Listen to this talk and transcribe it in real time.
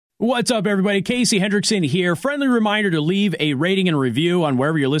What's up, everybody? Casey Hendrickson here. Friendly reminder to leave a rating and review on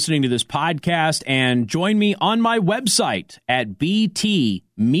wherever you're listening to this podcast, and join me on my website at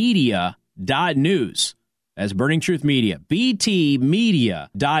btmedia.news. That's Burning Truth Media,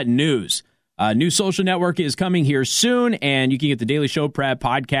 btmedia.news. New social network is coming here soon, and you can get the Daily Show prep,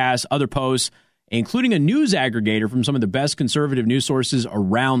 podcasts, other posts, including a news aggregator from some of the best conservative news sources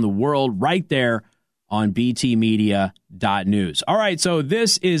around the world right there on btmedia.news. All right, so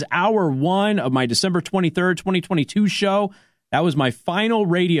this is hour one of my December 23rd, 2022 show. That was my final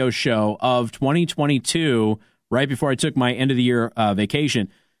radio show of 2022, right before I took my end-of-the-year vacation.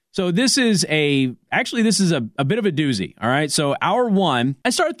 So this is a bit of a doozy, all right? So hour one, I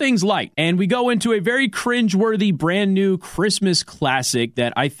start things light, and we go into a very cringeworthy, brand-new Christmas classic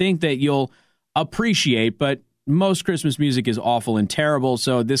that I think that you'll appreciate, but most Christmas music is awful and terrible,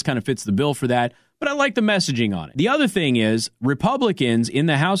 so this kind of fits the bill for that. But I like the messaging on it. The other thing is Republicans in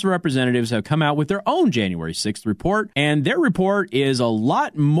the House of Representatives have come out with their own January 6th report, and their report is a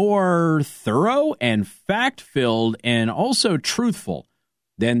lot more thorough and fact-filled and also truthful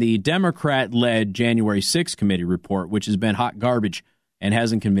than the Democrat-led January 6th committee report, which has been hot garbage and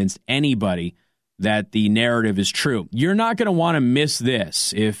hasn't convinced anybody that the narrative is true. You're not going to want to miss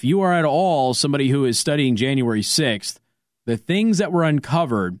this. If you are at all somebody who is studying January 6th, the things that were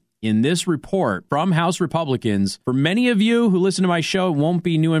uncovered in this report from House Republicans, for many of you who listen to my show, it won't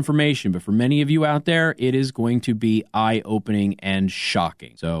be new information, but for many of you out there, it is going to be eye-opening and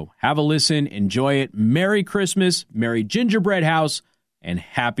shocking. So have a listen, enjoy it. Merry Christmas, Merry Gingerbread House, and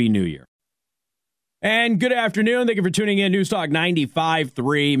Happy New Year. And good afternoon. Thank you for tuning in. News Talk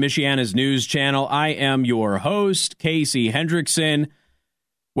 95.3, Michiana's news channel. I am your host, Casey Hendrickson.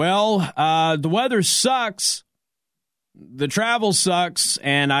 Well, the weather sucks. The travel sucks,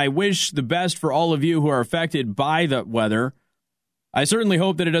 and I wish the best for all of you who are affected by the weather. I certainly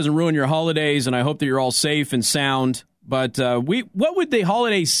hope that it doesn't ruin your holidays, and I hope that you're all safe and sound. But what would the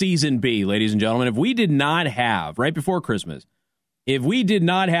holiday season be, ladies and gentlemen, if we did not have, right before Christmas, if we did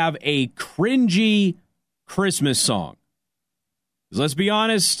not have a cringy Christmas song? Because let's be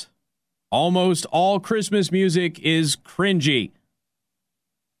honest, almost all Christmas music is cringy.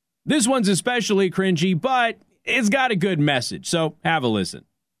 This one's especially cringy, but it's got a good message, so have a listen.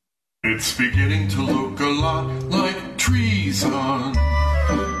 It's beginning to look a lot like treason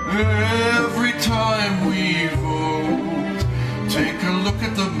every time we vote. Take a look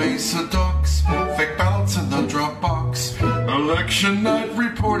at the Mesa Ducks, fake ballots in the drop box. Election night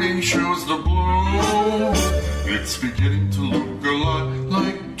reporting shows the blow. It's beginning to look a lot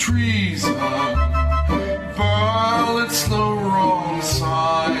like treason. Ballots the wrong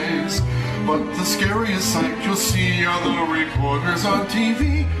size. But the scariest sight you'll see are the reporters on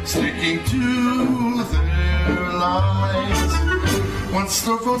TV sticking to their lies. Once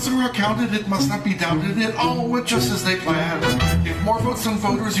the votes are counted, it must not be doubted, it all went just as they planned. If more votes than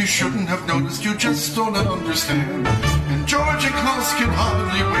voters you shouldn't have noticed, you just don't understand. And George and Klaus can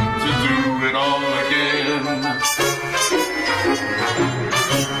hardly wait to do it all again.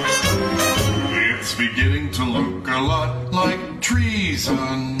 It's beginning to look a lot like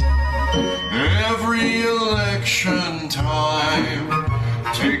treason every election time.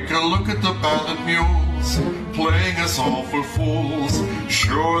 Take a look at the ballot mules playing us all for fools.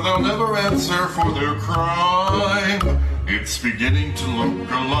 Sure, they'll never answer for their crime. It's beginning to look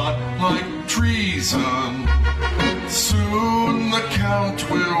a lot like treason. Soon the count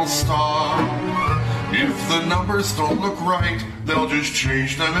will stop. If the numbers don't look right, they'll just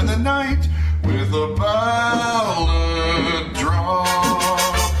change them in the night with a ballot drop.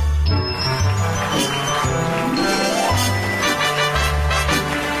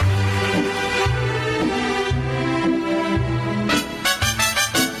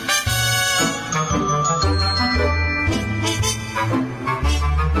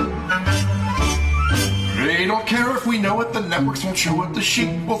 Care if we know it, the networks won't show it, the sheep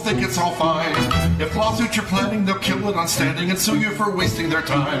will think it's all fine. If lawsuits you're planning, they'll kill it on standing and sue you for wasting their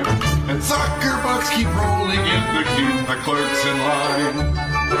time. And Zuckerbucks keep rolling in to keep the clerks in line.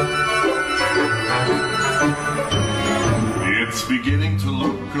 It's beginning to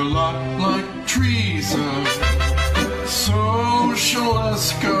look a lot like treason,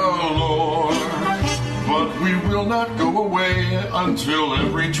 socialist galore. But we will not go away until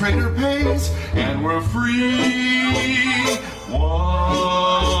every traitor pays and we're free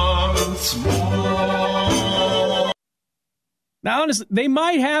once more. Now, honestly, they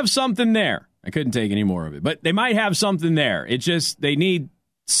might have something there. I couldn't take any more of it, but they might have something there. It's just they need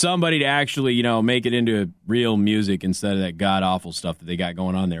somebody to actually, make it into real music instead of that god-awful stuff that they got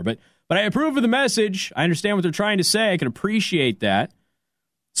going on there. But I approve of the message. I understand what they're trying to say. I can appreciate that.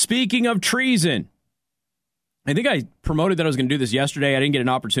 Speaking of treason, I think I promoted that I was going to do this yesterday. I didn't get an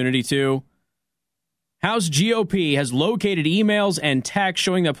opportunity to. House GOP has located emails and texts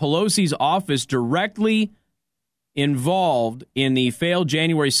showing that Pelosi's office directly involved in the failed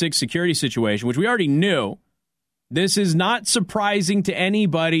January 6th security situation, which we already knew. This is not surprising to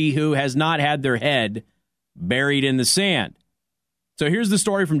anybody who has not had their head buried in the sand. So here's the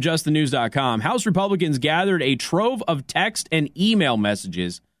story from justthenews.com. House Republicans gathered a trove of text and email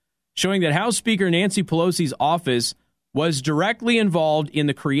messages showing that House Speaker Nancy Pelosi's office was directly involved in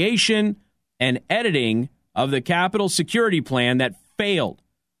the creation and editing of the Capitol security plan that failed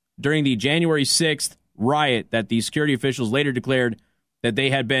during the January 6th riot that the security officials later declared that they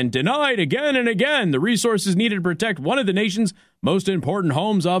had been denied again and again the resources needed to protect one of the nation's most important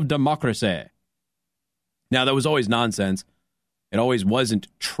homes of democracy. Now, that was always nonsense. It always wasn't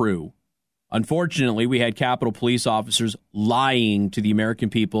true. Unfortunately, we had Capitol police officers lying to the American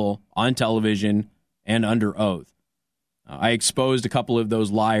people on television and under oath. I exposed a couple of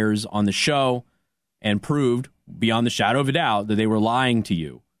those liars on the show and proved beyond the shadow of a doubt that they were lying to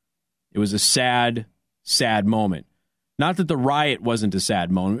you. It was a sad, sad moment. Not that the riot wasn't a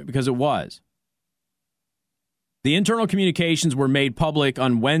sad moment, because it was. The internal communications were made public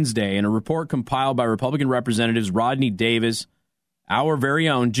on Wednesday in a report compiled by Republican Representatives Rodney Davis, our very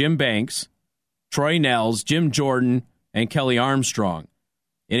own Jim Banks, Troy Nehls, Jim Jordan, and Kelly Armstrong.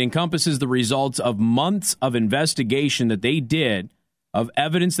 It encompasses the results of months of investigation that they did of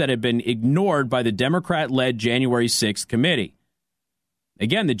evidence that had been ignored by the Democrat-led January 6th committee.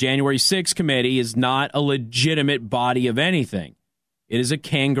 Again, the January 6th committee is not a legitimate body of anything. It is a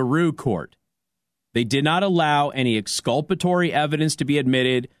kangaroo court. They did not allow any exculpatory evidence to be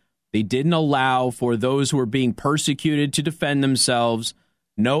admitted. They didn't allow for those who were being persecuted to defend themselves.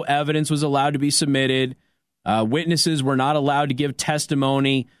 No evidence was allowed to be submitted. Witnesses were not allowed to give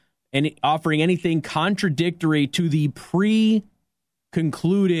testimony and offering anything contradictory to the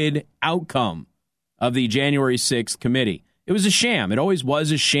pre-concluded outcome of the January 6th committee. It was a sham. It always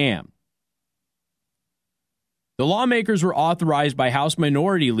was a sham. The lawmakers were authorized by House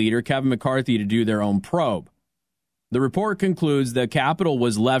Minority Leader Kevin McCarthy to do their own probe. The report concludes the Capitol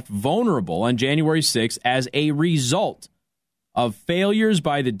was left vulnerable on January 6th as a result of failures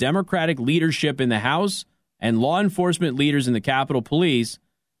by the Democratic leadership in the House and law enforcement leaders in the Capitol Police,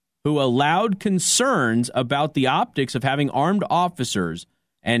 who allowed concerns about the optics of having armed officers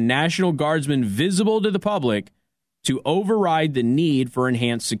and National Guardsmen visible to the public to override the need for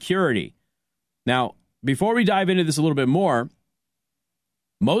enhanced security. Now, before we dive into this a little bit more,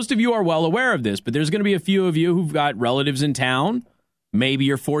 most of you are well aware of this, but there's going to be a few of you who've got relatives in town. Maybe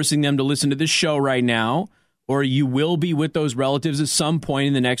you're forcing them to listen to this show right now, or you will be with those relatives at some point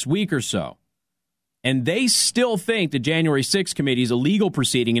in the next week or so. And they still think the January 6th committee is a legal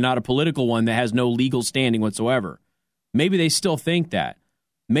proceeding and not a political one that has no legal standing whatsoever. Maybe they still think that.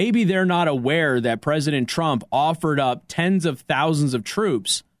 Maybe they're not aware that President Trump offered up tens of thousands of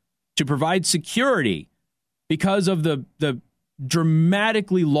troops to provide security because of the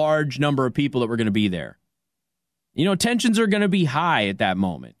dramatically large number of people that were going to be there. You know, tensions are going to be high at that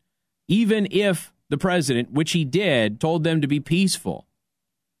moment, even if the president, which he did, told them to be peaceful.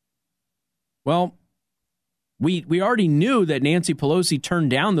 Well, we already knew that Nancy Pelosi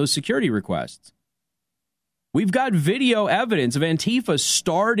turned down those security requests. We've got video evidence of Antifa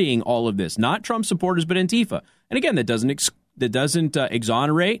starting all of this, not Trump supporters, but Antifa. And again, that doesn't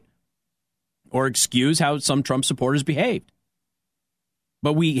exonerate or excuse how some Trump supporters behaved.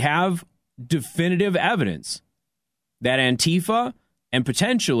 But we have definitive evidence that Antifa and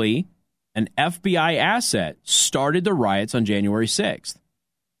potentially an FBI asset started the riots on January 6th.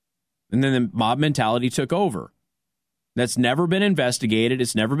 And then the mob mentality took over. That's never been investigated.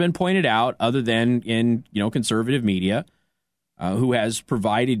 It's never been pointed out other than in, conservative media, who has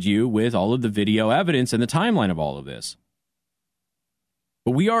provided you with all of the video evidence and the timeline of all of this.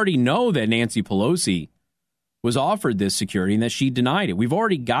 But we already know that Nancy Pelosi was offered this security and that she denied it. We've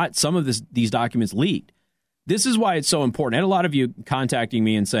already got some of these documents leaked. This is why it's so important. I had a lot of you contacting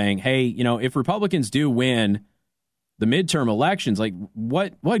me and saying, hey, if Republicans do win the midterm elections, like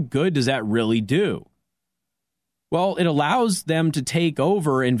what good does that really do? Well, it allows them to take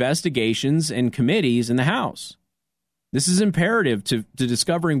over investigations and committees in the House. This is imperative to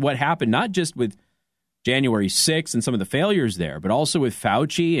discovering what happened, not just with January 6th and some of the failures there, but also with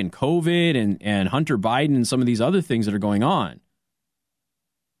Fauci and COVID and Hunter Biden and some of these other things that are going on.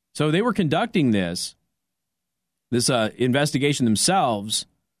 So they were conducting this investigation themselves,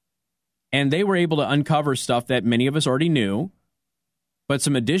 and they were able to uncover stuff that many of us already knew, but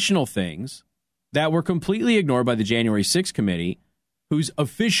some additional things that were completely ignored by the January 6th committee, whose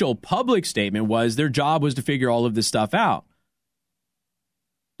official public statement was their job was to figure all of this stuff out.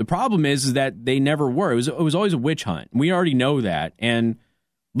 The problem is that they never were. It was always a witch hunt. We already know that. And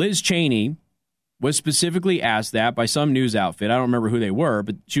Liz Cheney was specifically asked that by some news outfit. I don't remember who they were,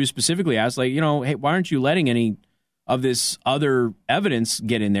 but she was specifically asked, like, hey, why aren't you letting any of this other evidence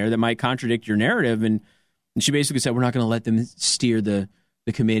get in there that might contradict your narrative? And she basically said, we're not going to let them steer the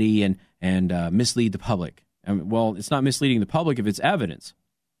committee and mislead the public. Well, it's not misleading the public if it's evidence.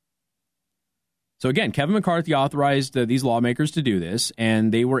 So again, Kevin McCarthy authorized these lawmakers to do this,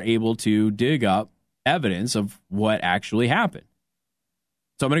 and they were able to dig up evidence of what actually happened.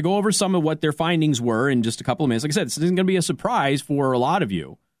 So I'm going to go over some of what their findings were in just a couple of minutes. Like I said, this isn't going to be a surprise for a lot of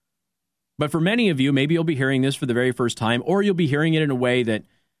you. But for many of you, maybe you'll be hearing this for the very first time, or you'll be hearing it in a way that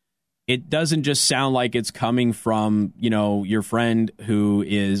it doesn't just sound like it's coming from, your friend who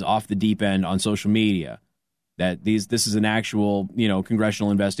is off the deep end on social media. That this is an actual,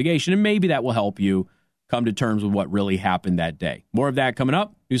 congressional investigation, and maybe that will help you come to terms with what really happened that day. More of that coming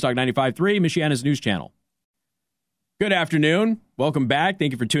up. News Talk 95.3, Michiana's news channel. Good afternoon. Welcome back.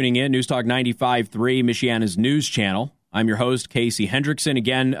 Thank you for tuning in. News Talk 95.3, Michiana's news channel. I'm your host, Casey Hendrickson.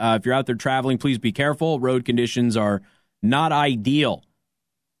 Again, if you're out there traveling, please be careful. Road conditions are not ideal.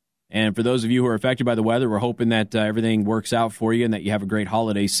 And for those of you who are affected by the weather, we're hoping that everything works out for you and that you have a great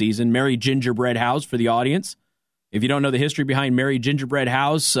holiday season. Merry Gingerbread House for the audience. If you don't know the history behind Merry Gingerbread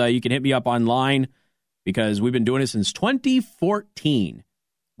House, you can hit me up online because we've been doing it since 2014.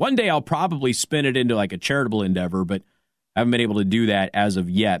 One day I'll probably spin it into like a charitable endeavor, but I haven't been able to do that as of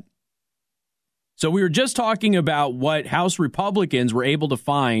yet. So we were just talking about what House Republicans were able to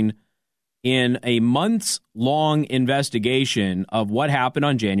find in a months-long investigation of what happened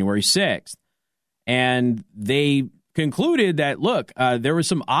on January 6th. And they concluded that, look, there was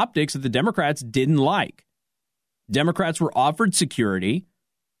some optics that the Democrats didn't like. Democrats were offered security,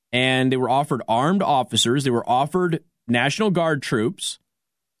 and they were offered armed officers. They were offered National Guard troops,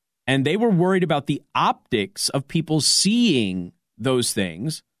 and they were worried about the optics of people seeing those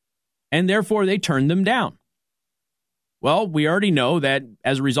things, and therefore they turned them down. Well, we already know that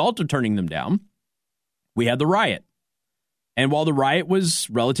as a result of turning them down, we had the riot. And while the riot was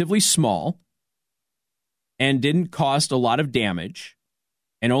relatively small and didn't cost a lot of damage,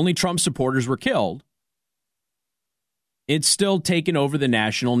 and only Trump supporters were killed, it's still taken over the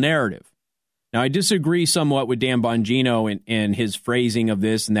national narrative. Now, I disagree somewhat with Dan Bongino in his phrasing of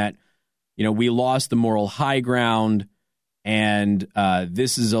this, and that, we lost the moral high ground, and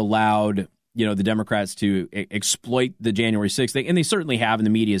this has allowed, the Democrats to exploit the January 6th thing, and they certainly have, and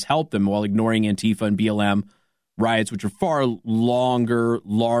the media has helped them while ignoring Antifa and BLM riots, which are far longer,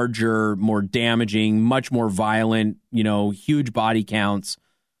 larger, more damaging, much more violent, huge body counts,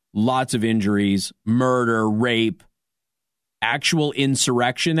 lots of injuries, murder, rape, actual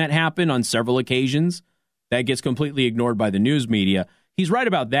insurrection that happened on several occasions that gets completely ignored by the news media. He's right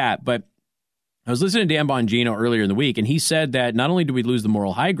about that, but I was listening to Dan Bongino earlier in the week, and he said that not only did we lose the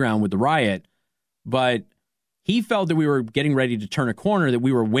moral high ground with the riot, but he felt that we were getting ready to turn a corner, that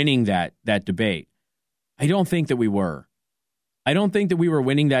we were winning that debate. I don't think that we were. I don't think that we were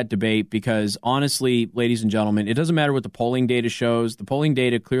winning that debate because, honestly, ladies and gentlemen, it doesn't matter what the polling data shows. The polling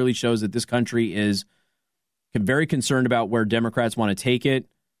data clearly shows that this country is very concerned about where Democrats want to take it.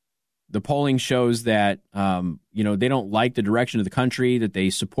 The polling shows that, they don't like the direction of the country, that they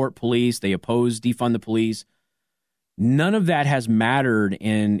support police, they oppose defund the police. None of that has mattered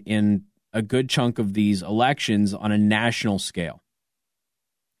in a good chunk of these elections on a national scale.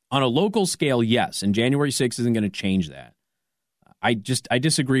 On a local scale, yes, and January 6th isn't going to change that. I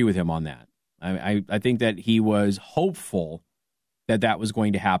disagree with him on that. I think that he was hopeful that was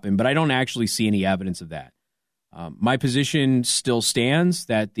going to happen, but I don't actually see any evidence of that. My position still stands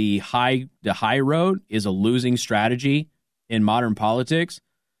that the high road is a losing strategy in modern politics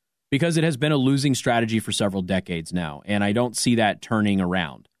because it has been a losing strategy for several decades now, and I don't see that turning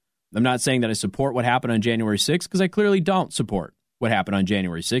around. I'm not saying that I support what happened on January 6th because I clearly don't support what happened on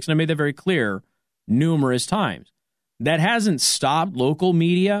January 6th, and I made that very clear numerous times. That hasn't stopped local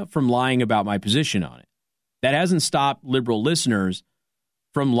media from lying about my position on it. That hasn't stopped liberal listeners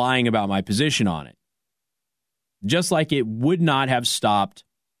from lying about my position on it. Just like it would not have stopped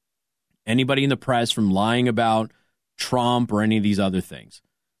anybody in the press from lying about Trump or any of these other things.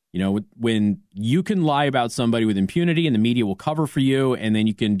 When you can lie about somebody with impunity and the media will cover for you, and then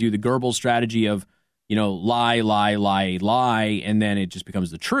you can do the Goebbels strategy of, lie, and then it just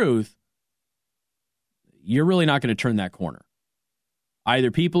becomes the truth, you're really not going to turn that corner. Either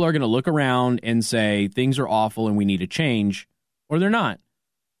people are going to look around and say things are awful and we need to change, or they're not.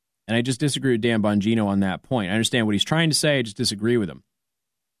 And I just disagree with Dan Bongino on that point. I understand what he's trying to say. I just disagree with him.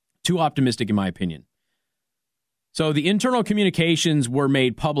 Too optimistic, in my opinion. So the internal communications were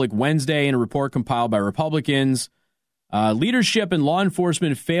made public Wednesday in a report compiled by Republicans. Leadership and law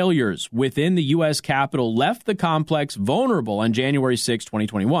enforcement failures within the U.S. Capitol left the complex vulnerable on January 6,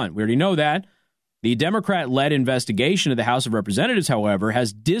 2021. We already know that. The Democrat-led investigation of the House of Representatives, however,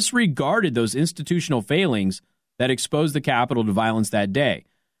 has disregarded those institutional failings that exposed the Capitol to violence that day.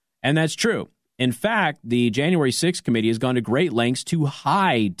 And that's true. In fact, the January 6th committee has gone to great lengths to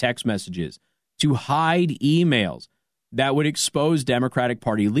hide text messages, to hide emails that would expose Democratic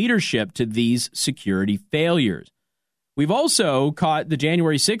Party leadership to these security failures. We've also caught the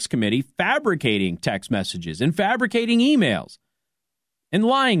January 6th committee fabricating text messages and fabricating emails and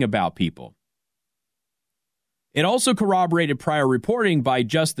lying about people. It also corroborated prior reporting by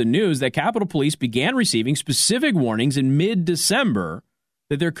Just the News that Capitol Police began receiving specific warnings in mid-December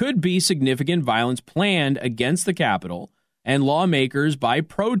that there could be significant violence planned against the Capitol and lawmakers by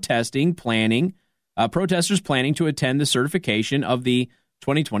protesters planning to attend the certification of the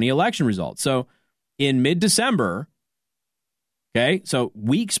 2020 election results. So in mid-December, okay, so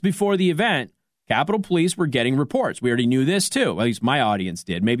weeks before the event, Capitol Police were getting reports. We already knew this too. At least my audience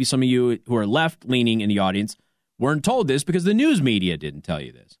did. Maybe some of you who are left-leaning in the audience weren't told this because the news media didn't tell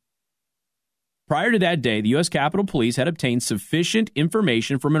you this. Prior to that day, the U.S. Capitol Police had obtained sufficient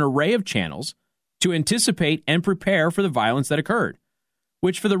information from an array of channels to anticipate and prepare for the violence that occurred,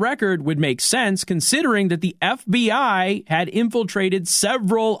 which for the record would make sense considering that the FBI had infiltrated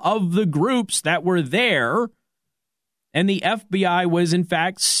several of the groups that were there, and the FBI was in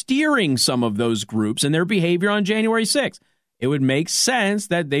fact steering some of those groups and their behavior on January 6th. It would make sense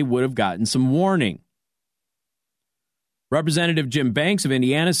that they would have gotten some warning. Representative Jim Banks of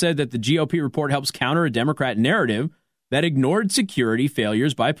Indiana said that the GOP report helps counter a Democrat narrative that ignored security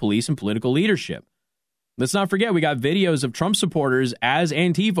failures by police and political leadership. Let's not forget, we got videos of Trump supporters as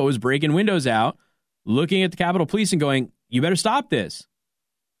Antifa was breaking windows out, looking at the Capitol Police and going, you better stop this.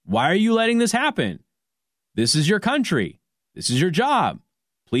 Why are you letting this happen? This is your country. This is your job.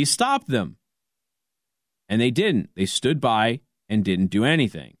 Please stop them. And they didn't. They stood by and didn't do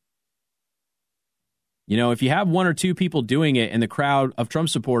anything. You know, if you have one or two people doing it and the crowd of Trump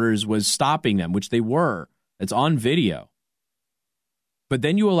supporters was stopping them, which they were, it's on video. But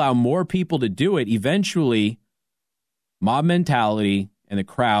then you allow more people to do it, eventually mob mentality and the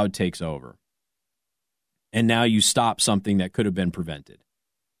crowd takes over. And now you stop something that could have been prevented.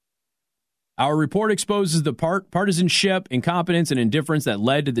 Our report exposes the partisanship, incompetence, and indifference that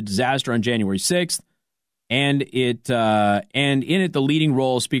led to the disaster on January 6th. And in it, the leading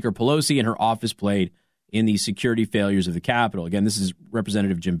role Speaker Pelosi and her office played in the security failures of the Capitol. Again, this is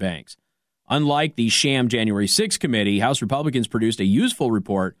Representative Jim Banks. Unlike the sham January 6th committee, House Republicans produced a useful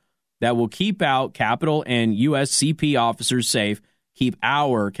report that will keep out Capitol and USCP officers safe, keep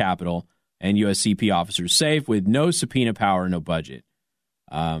our Capitol and USCP officers safe with no subpoena power, no budget.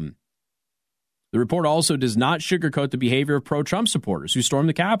 The report also does not sugarcoat the behavior of pro-Trump supporters who stormed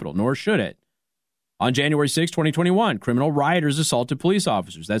the Capitol, nor should it. On January 6, 2021, criminal rioters assaulted police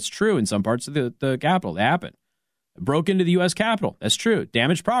officers. That's true in some parts of the Capitol. That happened. Broke into the U.S. Capitol. That's true.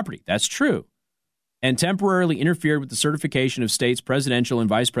 Damaged property. That's true. And temporarily interfered with the certification of states' presidential and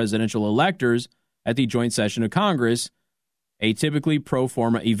vice presidential electors at the joint session of Congress, a typically pro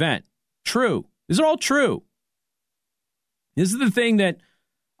forma event. True. These are all true. This is the thing that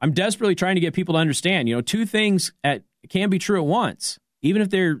I'm desperately trying to get people to understand. You know, two things can be true at once, even if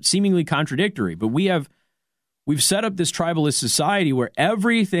they're seemingly contradictory. But we've set up this tribalist society where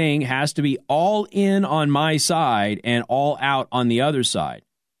everything has to be all in on my side and all out on the other side.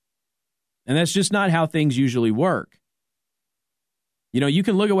 And that's just not how things usually work. You know, you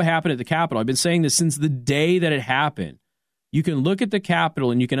can look at what happened at the Capitol. I've been saying this since the day that it happened. You can look at the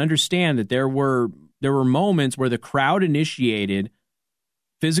Capitol and you can understand that there were moments where the crowd initiated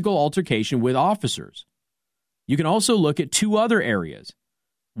physical altercation with officers. You can also look at two other areas.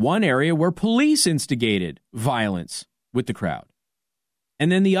 One area where police instigated violence with the crowd.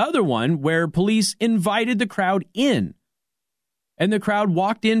 And then the other one where police invited the crowd in. And the crowd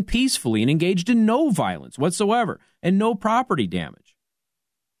walked in peacefully and engaged in no violence whatsoever and no property damage.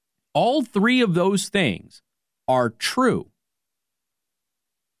 All three of those things are true.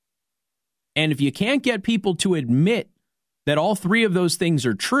 And if you can't get people to admit that all three of those things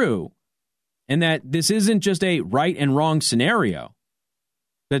are true and that this isn't just a right and wrong scenario,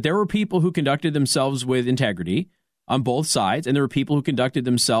 that there were people who conducted themselves with integrity on both sides, and there were people who conducted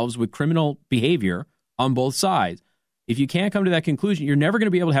themselves with criminal behavior on both sides. If you can't come to that conclusion, you're never going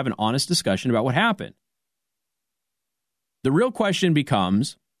to be able to have an honest discussion about what happened. The real question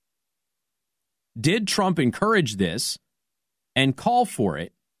becomes, Did Trump encourage this and call for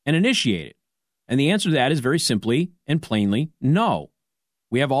it and initiate it? And the answer to that is very simply and plainly no.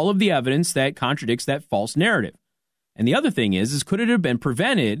 We have all of the evidence that contradicts that false narrative. And the other thing is could it have been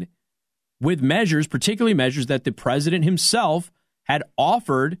prevented with measures, particularly measures that the president himself had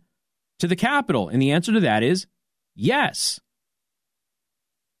offered to the Capitol? And the answer to that is yes.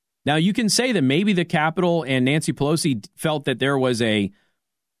 Now, you can say that maybe the Capitol and Nancy Pelosi felt that there was an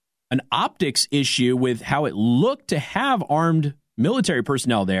optics issue with how it looked to have armed military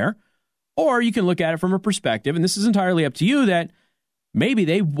personnel there. Or you can look at it from a perspective, and this is entirely up to you, that maybe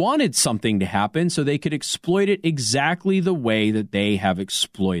they wanted something to happen so they could exploit it exactly the way that they have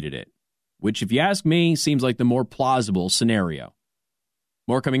exploited it, which, if you ask me, seems like the more plausible scenario.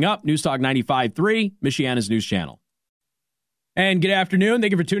 More coming up. News Talk 95.3, Michiana's news channel. And good afternoon.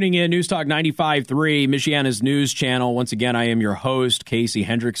 Thank you for tuning in. News Talk 95.3, Michiana's news channel. Once again, I am your host, Casey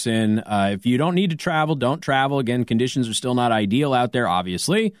Hendrickson. If you don't need to travel, don't travel. Again, conditions are still not ideal out there,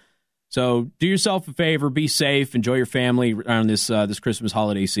 obviously. So do yourself a favor, be safe, enjoy your family around this Christmas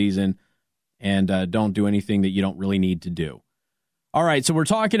holiday season, and don't do anything that you don't really need to do. All right, so we're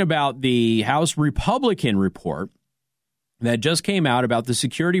talking about the House Republican report that just came out about the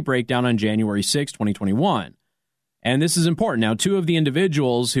security breakdown on January 6, 2021. And this is important. Now, two of the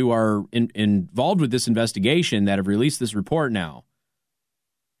individuals who are involved with this investigation that have released this report now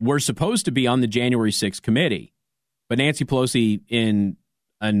were supposed to be on the January 6th committee. But Nancy Pelosi, in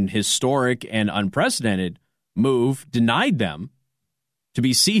an historic and unprecedented move, denied them to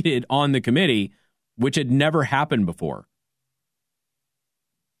be seated on the committee, which had never happened before.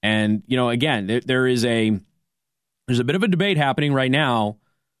 And, you know, again, there's a bit of a debate happening right now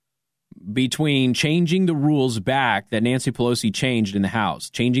between changing the rules back that Nancy Pelosi changed in the House,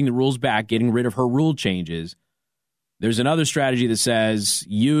 changing the rules back, getting rid of her rule changes. There's another strategy that says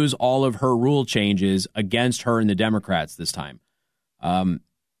use all of her rule changes against her and the Democrats this time.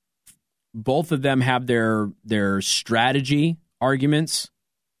 Both of them have their strategy arguments.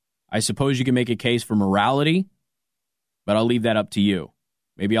 I suppose you can make a case for morality, but I'll leave that up to you.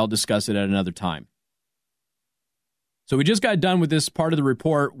 Maybe I'll discuss it at another time. So we just got done with this part of the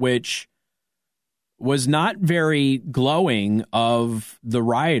report, which was not very glowing of the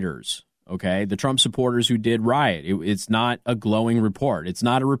rioters, okay? The Trump supporters who did riot. It's not a glowing report. It's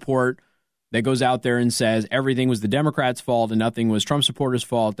not a report that goes out there and says everything was the Democrats' fault and nothing was Trump supporters'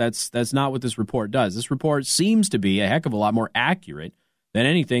 fault. That's not what this report does. This report seems to be a heck of a lot more accurate than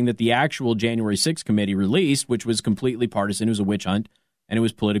anything that the actual January 6th committee released, which was completely partisan. It was a witch hunt, and it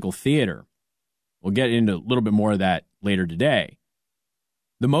was political theater. We'll get into a little bit more of that later today.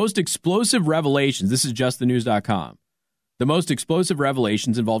 The most explosive revelations, this is justthenews.com. The most explosive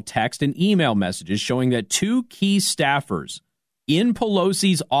revelations involve text and email messages showing that two key staffers in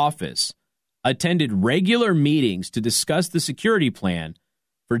Pelosi's office attended regular meetings to discuss the security plan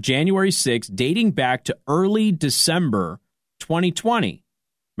for January 6, dating back to early December 2020.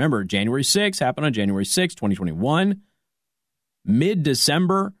 Remember, January 6 happened on January 6, 2021.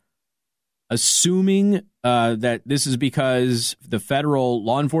 Mid-December, assuming that this is because the federal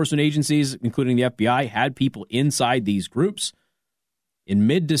law enforcement agencies, including the FBI, had people inside these groups. In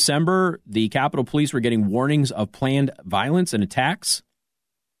mid-December, the Capitol Police were getting warnings of planned violence and attacks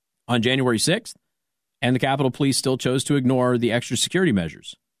on January 6th, and the Capitol Police still chose to ignore the extra security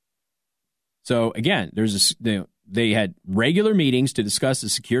measures. So, again, they had regular meetings to discuss the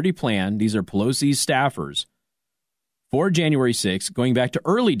security plan. These are Pelosi's staffers for January 6th, going back to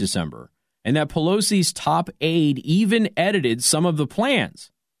early December. And that Pelosi's top aide even edited some of the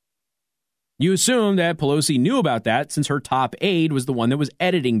plans. You assume that Pelosi knew about that since her top aide was the one that was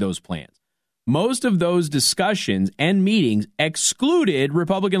editing those plans. Most of those discussions and meetings excluded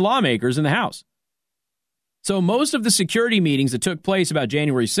Republican lawmakers in the House. So most of the security meetings that took place about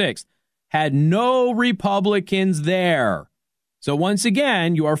January 6th had no Republicans there. So once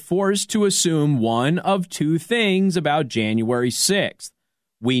again, you are forced to assume one of two things about January 6th.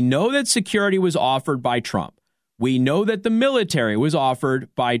 We know that security was offered by Trump. We know that the military was offered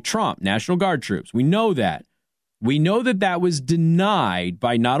by Trump, National Guard troops. We know that. We know that that was denied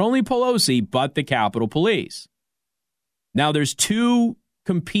by not only Pelosi, but the Capitol Police. Now, there's two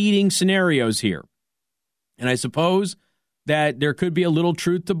competing scenarios here. And I suppose that there could be a little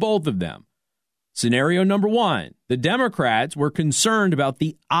truth to both of them. Scenario number one, the Democrats were concerned about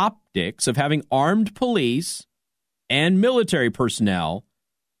the optics of having armed police and military personnel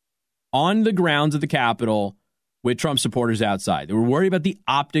on the grounds of the Capitol with Trump supporters outside. They were worried about the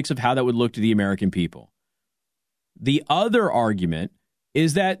optics of how that would look to the American people. The other argument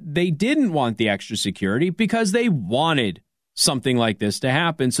is that they didn't want the extra security because they wanted something like this to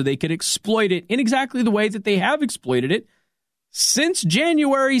happen so they could exploit it in exactly the way that they have exploited it since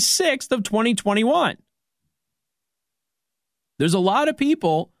January 6th of 2021. There's a lot of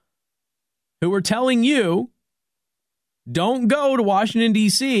people who are telling you, don't go to Washington,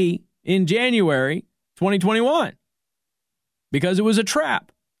 D.C. in January 2021 because it was a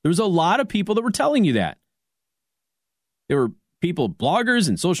trap. There was a lot of people that were telling you that. There were people, bloggers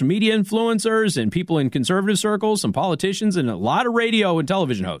and social media influencers and people in conservative circles, some politicians, and a lot of radio and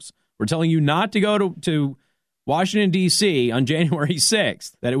television hosts were telling you not to go to Washington, D.C. on January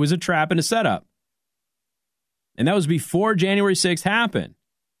 6th, that it was a trap and a setup. And that was before January 6th happened.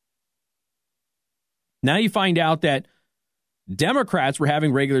 Now you find out that Democrats were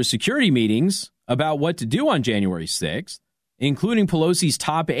having regular security meetings about what to do on January 6th, including Pelosi's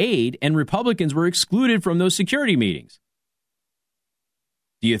top aide, and Republicans were excluded from those security meetings.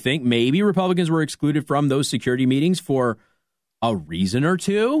 Do you think maybe Republicans were excluded from those security meetings for a reason or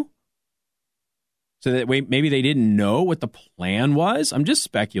two? So that maybe they didn't know what the plan was? I'm just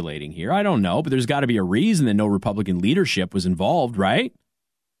speculating here. I don't know, but there's got to be a reason that no Republican leadership was involved, right?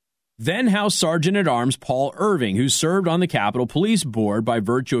 Then House Sergeant at Arms Paul Irving, who served on the Capitol Police Board by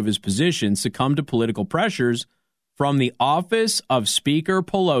virtue of his position, succumbed to political pressures from the office of Speaker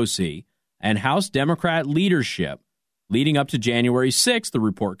Pelosi and House Democrat leadership leading up to January 6th, the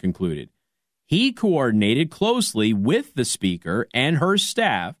report concluded. He coordinated closely with the Speaker and her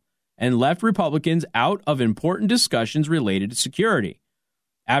staff and left Republicans out of important discussions related to security.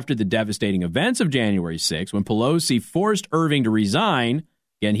 After the devastating events of January 6th, when Pelosi forced Irving to resign,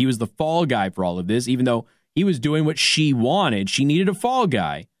 again, he was the fall guy for all of this, even though he was doing what she wanted. She needed a fall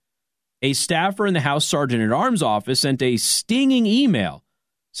guy. A staffer in the House Sergeant at Arms office sent a stinging email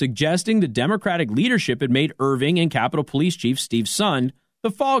suggesting the Democratic leadership had made Irving and Capitol Police Chief Steve Sund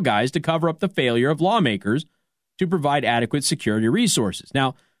the fall guys to cover up the failure of lawmakers to provide adequate security resources.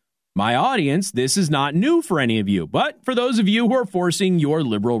 Now, my audience, this is not new for any of you, but for those of you who are forcing your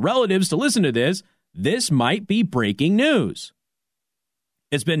liberal relatives to listen to this might be breaking news.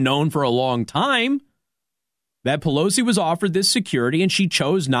 It's been known for a long time that Pelosi was offered this security and she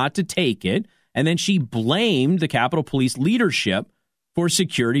chose not to take it, and then she blamed the Capitol Police leadership for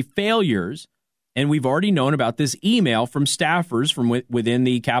security failures. And we've already known about this email from staffers from within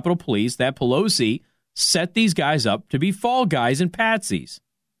the Capitol Police that Pelosi set these guys up to be fall guys and patsies.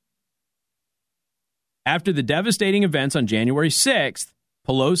 After the devastating events on January 6th,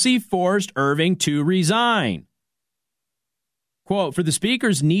 Pelosi forced Irving to resign. Quote, for the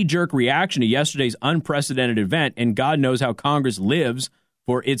Speaker's knee-jerk reaction to yesterday's unprecedented event, and God knows how Congress lives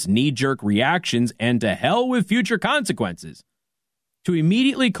for its knee-jerk reactions, and to hell with future consequences, to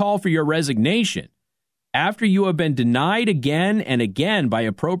immediately call for your resignation after you have been denied again and again by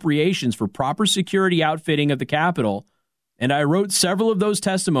appropriations for proper security outfitting of the Capitol, and I wrote several of those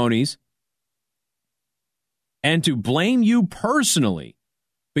testimonies, and to blame you personally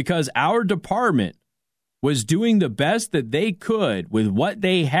because our department was doing the best that they could with what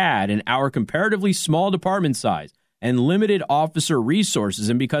they had in our comparatively small department size and limited officer resources,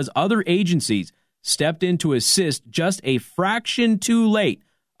 and because other agencies stepped in to assist just a fraction too late,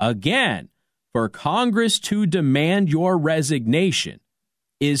 again, for Congress to demand your resignation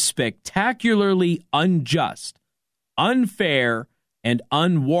is spectacularly unjust, unfair, and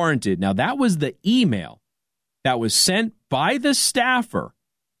unwarranted. Now, that was the email that was sent by the staffer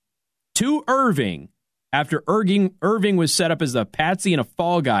to Irving after Irving was set up as a patsy and a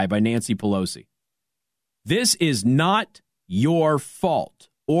fall guy by Nancy Pelosi. This is not your fault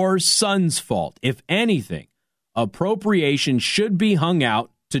or Sund's fault. If anything, appropriation should be hung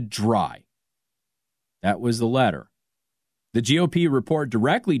out to dry. That was the letter. The GOP report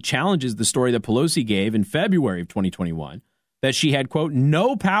directly challenges the story that Pelosi gave in February of 2021 that she had, quote,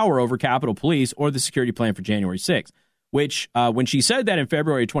 no power over Capitol Police or the security plan for January 6th, which when she said that in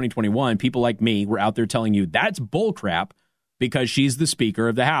February 2021, people like me were out there telling you that's bullcrap because she's the Speaker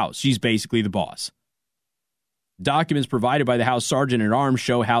of the House. She's basically the boss. Documents provided by the House Sergeant at Arms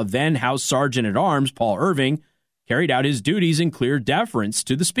show how then House Sergeant at Arms Paul Irving carried out his duties in clear deference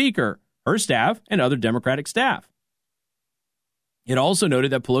to the Speaker, her staff, and other Democratic staff. It also noted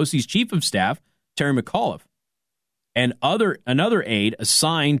that Pelosi's Chief of Staff, Terry McAuliffe, and another aide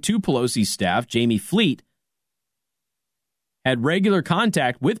assigned to Pelosi's staff, Jamie Fleet, had regular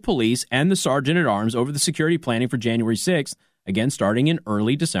contact with police and the Sergeant at Arms over the security planning for January 6th, again starting in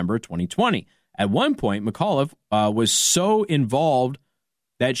early December 2020. At one point, McAuliffe was so involved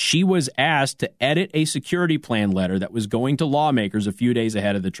that she was asked to edit a security plan letter that was going to lawmakers a few days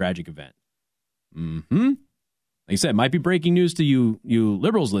ahead of the tragic event. Like I said, might be breaking news to you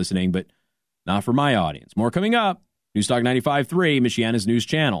liberals listening, but not for my audience. More coming up. Newstalk 95.3, Michiana's news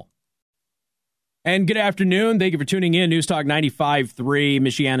channel. And good afternoon. Thank you for tuning in. Newstalk 95.3,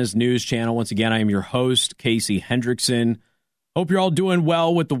 Michiana's news channel. Once again, I am your host, Casey Hendrickson. Hope you're all doing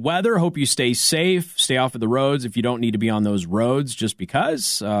well with the weather. Hope you stay safe. Stay off of the roads if you don't need to be on those roads just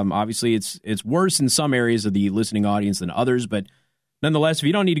because. Obviously, it's worse in some areas of the listening audience than others. But nonetheless, if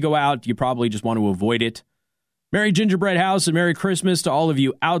you don't need to go out, you probably just want to avoid it. Merry Gingerbread House and Merry Christmas to all of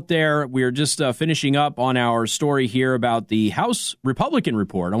you out there. We are just finishing up on our story here about the House Republican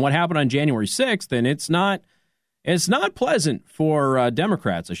report on what happened on January 6th, and it's not pleasant for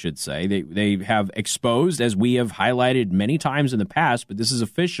Democrats, I should say. They have exposed, as we have highlighted many times in the past, but this is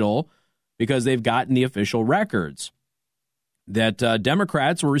official because they've gotten the official records, that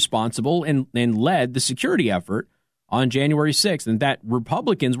Democrats were responsible and led the security effort on January 6th, and that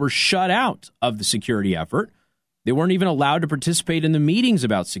Republicans were shut out of the security effort. They weren't even allowed to participate in the meetings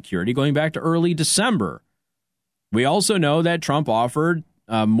about security going back to early December. We also know that Trump offered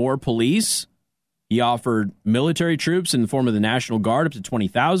more police. He offered military troops in the form of the National Guard up to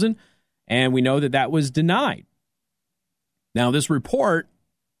 20,000, and we know that that was denied. Now, this report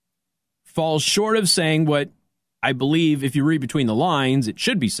falls short of saying what I believe, if you read between the lines, it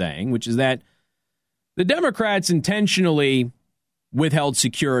should be saying, which is that the Democrats intentionally withheld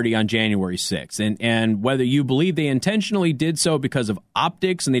security on January 6th. And whether you believe they intentionally did so because of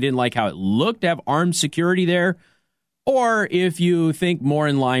optics and they didn't like how it looked to have armed security there, or if you think more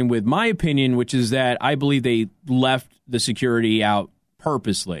in line with my opinion, which is that I believe they left the security out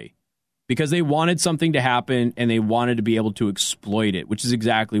purposely because they wanted something to happen and they wanted to be able to exploit it, which is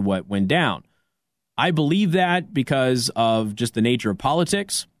exactly what went down. I believe that because of just the nature of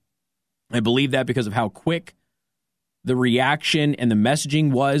politics. I believe that because of how quick the reaction and the messaging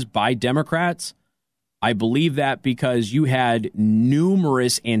was by Democrats. I believe that because you had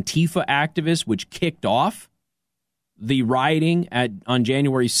numerous Antifa activists which kicked off the rioting on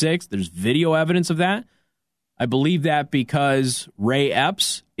January 6th. There's video evidence of that. I believe that because Ray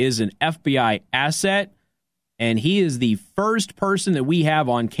Epps is an FBI asset, and he is the first person that we have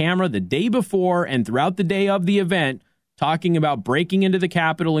on camera the day before and throughout the day of the event talking about breaking into the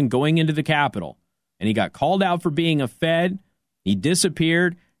Capitol and going into the Capitol. And he got called out for being a Fed. He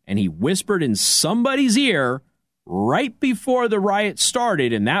disappeared, and he whispered in somebody's ear right before the riot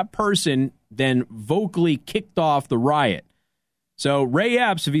started, and that person then vocally kicked off the riot. So Ray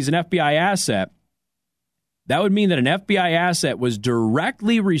Epps, if he's an FBI asset, that would mean that an FBI asset was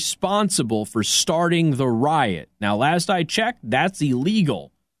directly responsible for starting the riot. Now, last I checked, that's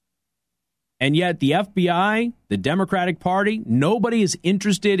illegal. And yet the FBI, the Democratic Party, nobody is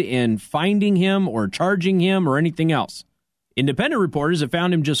interested in finding him or charging him or anything else. Independent reporters have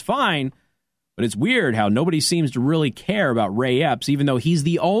found him just fine, but it's weird how nobody seems to really care about Ray Epps, even though he's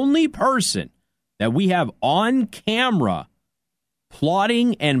the only person that we have on camera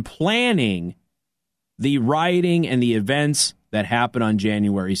plotting and planning the rioting and the events that happened on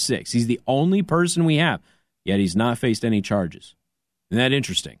January 6th. He's the only person we have, yet he's not faced any charges. Isn't that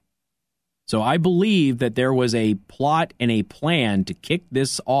interesting? So I believe that there was a plot and a plan to kick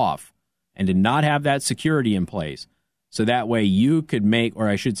this off and to not have that security in place. So that way you could make, or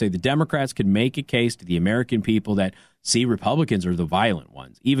I should say the Democrats could make a case to the American people that, see, Republicans are the violent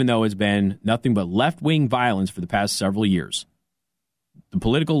ones, even though it's been nothing but left-wing violence for the past several years. The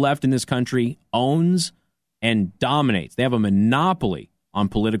political left in this country owns and dominates. They have a monopoly on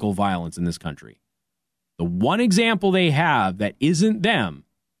political violence in this country. The one example they have that isn't them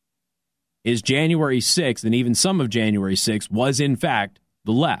is January 6th, and even some of January 6th was, in fact,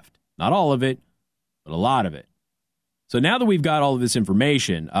 the left. Not all of it, but a lot of it. So now that we've got all of this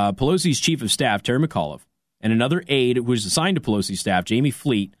information, Pelosi's chief of staff, Terry McAuliffe, and another aide who was assigned to Pelosi's staff, Jamie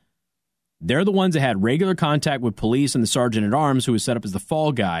Fleet, they're the ones that had regular contact with police and the sergeant-at-arms who was set up as the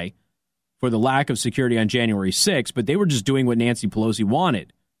fall guy for the lack of security on January 6th, but they were just doing what Nancy Pelosi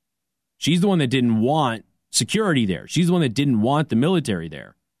wanted. She's the one that didn't want security there. She's the one that didn't want the military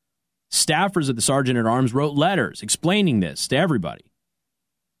there. Staffers at the Sergeant-at-Arms wrote letters explaining this to everybody.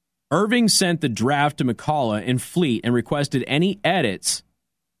 Irving sent the draft to McCullough and Fleet and requested any edits,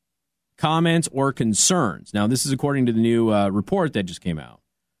 comments, or concerns. Now, this is according to the new report that just came out.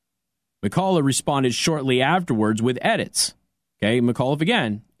 McCullough responded shortly afterwards with edits. Okay, McAuliffe,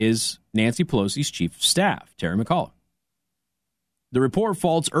 again, is Nancy Pelosi's chief of staff, Terry McAuliffe. The report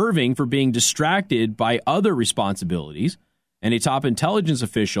faults Irving for being distracted by other responsibilities and a top intelligence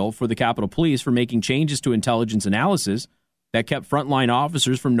official for the Capitol Police for making changes to intelligence analysis that kept frontline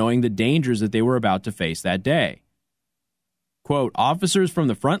officers from knowing the dangers that they were about to face that day. Quote, officers from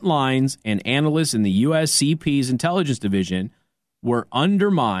the front lines and analysts in the USCP's intelligence division were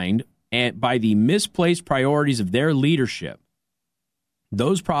undermined and by the misplaced priorities of their leadership.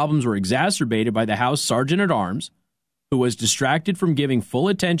 Those problems were exacerbated by the House Sergeant-at-Arms, who was distracted from giving full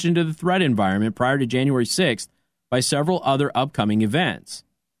attention to the threat environment prior to January 6th by several other upcoming events.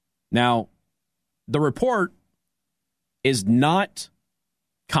 Now, the report is not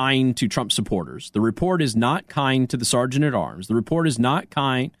kind to Trump supporters. The report is not kind to the Sergeant-at-Arms. The report is not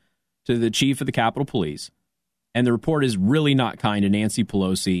kind to the chief of the Capitol Police. And the report is really not kind to Nancy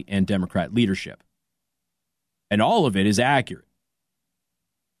Pelosi and Democrat leadership. And all of it is accurate.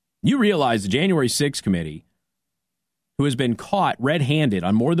 You realize the January 6th committee, who has been caught red-handed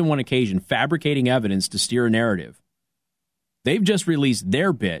on more than one occasion fabricating evidence to steer a narrative, they've just released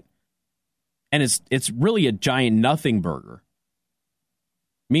their bit, and it's really a giant nothing burger.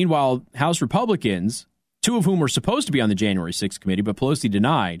 Meanwhile, House Republicans, two of whom were supposed to be on the January 6th committee, but Pelosi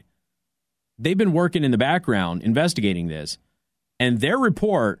denied, they've been working in the background investigating this, and their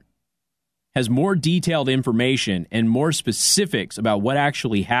report has more detailed information and more specifics about what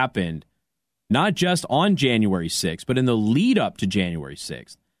actually happened, not just on January 6th, but in the lead up to January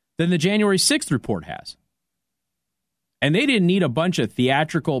 6th, than the January 6th report has. And they didn't need a bunch of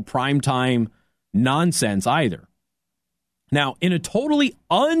theatrical primetime nonsense either. Now, in a totally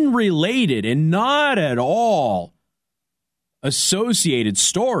unrelated and not at all associated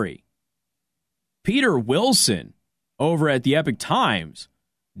story, Peter Wilson over at the Epoch Times,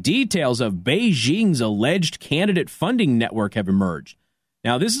 details of Beijing's alleged candidate funding network have emerged.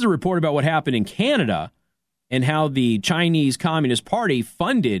 Now, this is a report about what happened in Canada and how the Chinese Communist Party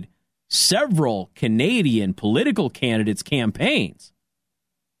funded several Canadian political candidates' campaigns.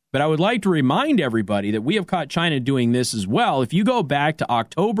 But I would like to remind everybody that we have caught China doing this as well. If you go back to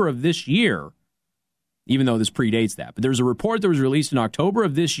October of this year, even though this predates that, but there's a report that was released in October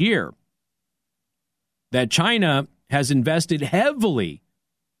of this year that China has invested heavily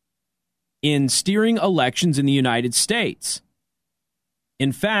in steering elections in the United States.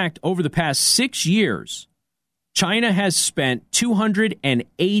 In fact, over the past 6 years, China has spent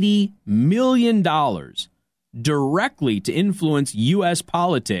 $280 million directly to influence U.S.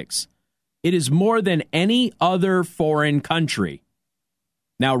 politics. It is more than any other foreign country.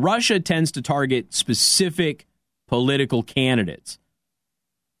 Now, Russia tends to target specific political candidates.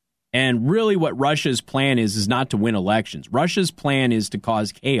 And really what Russia's plan is not to win elections. Russia's plan is to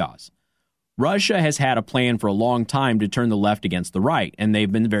cause chaos. Russia has had a plan for a long time to turn the left against the right, and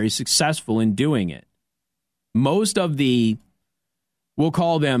they've been very successful in doing it. Most of the, we'll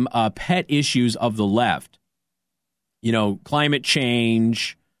call them pet issues of the left, climate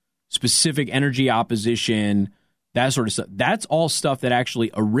change, specific energy opposition, that sort of stuff, that's all stuff that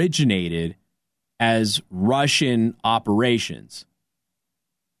actually originated as Russian operations.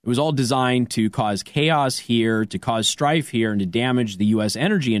 It was all designed to cause chaos here, to cause strife here, and to damage the U.S.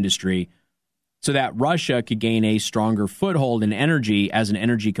 energy industry so that Russia could gain a stronger foothold in energy as an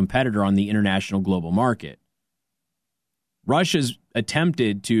energy competitor on the international global market. Russia's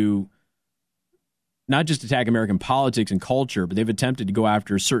attempted to not just attack American politics and culture, but they've attempted to go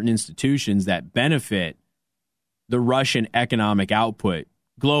after certain institutions that benefit the Russian economic output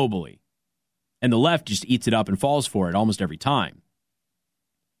globally. And the left just eats it up and falls for it almost every time.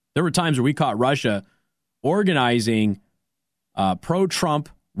 There were times where we caught Russia organizing pro-Trump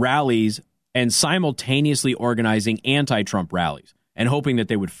rallies and simultaneously organizing anti-Trump rallies and hoping that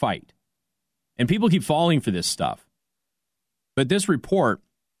they would fight. And people keep falling for this stuff. But this report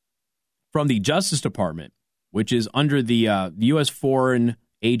from the Justice Department, which is under the U.S. Foreign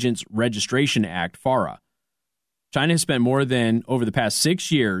Agents Registration Act, FARA, China has spent more than, over the past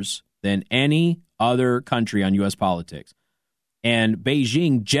 6 years, than any other country on U.S. politics. And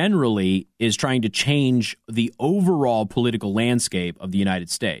Beijing generally is trying to change the overall political landscape of the United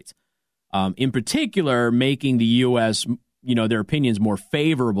States. In particular, making the U.S., their opinions more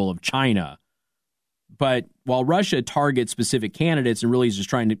favorable of China. But while Russia targets specific candidates and really is just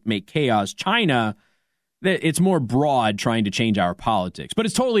trying to make chaos, China, it's more broad, trying to change our politics. But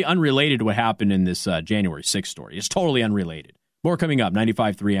it's totally unrelated to what happened in this January 6th story. It's totally unrelated. More coming up,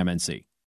 95.3 MNC.